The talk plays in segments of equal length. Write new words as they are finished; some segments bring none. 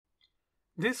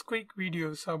This quick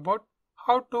video is about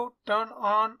how to turn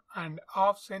on and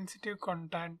off sensitive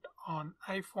content on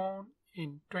iPhone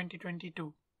in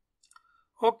 2022.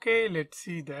 Okay, let's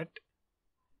see that.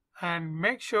 And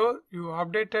make sure you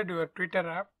updated your Twitter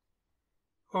app.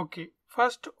 Okay,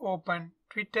 first open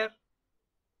Twitter.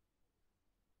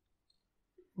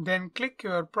 Then click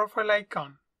your profile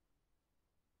icon.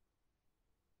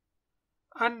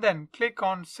 And then click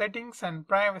on Settings and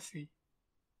Privacy.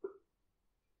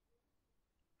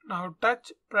 Now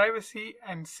touch Privacy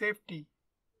and Safety.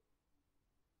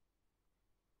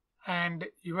 And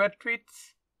your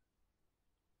tweets.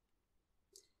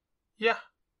 Yeah,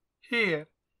 here.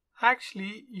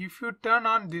 Actually, if you turn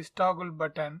on this toggle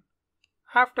button,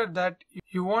 after that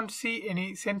you won't see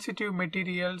any sensitive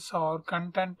materials or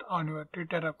content on your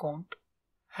Twitter account.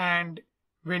 And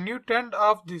when you turned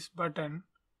off this button,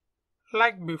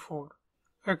 like before,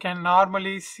 you can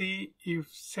normally see if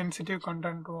sensitive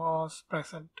content was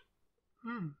present.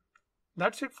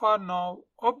 That's it for now.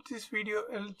 Hope this video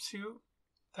helps you.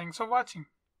 Thanks for watching.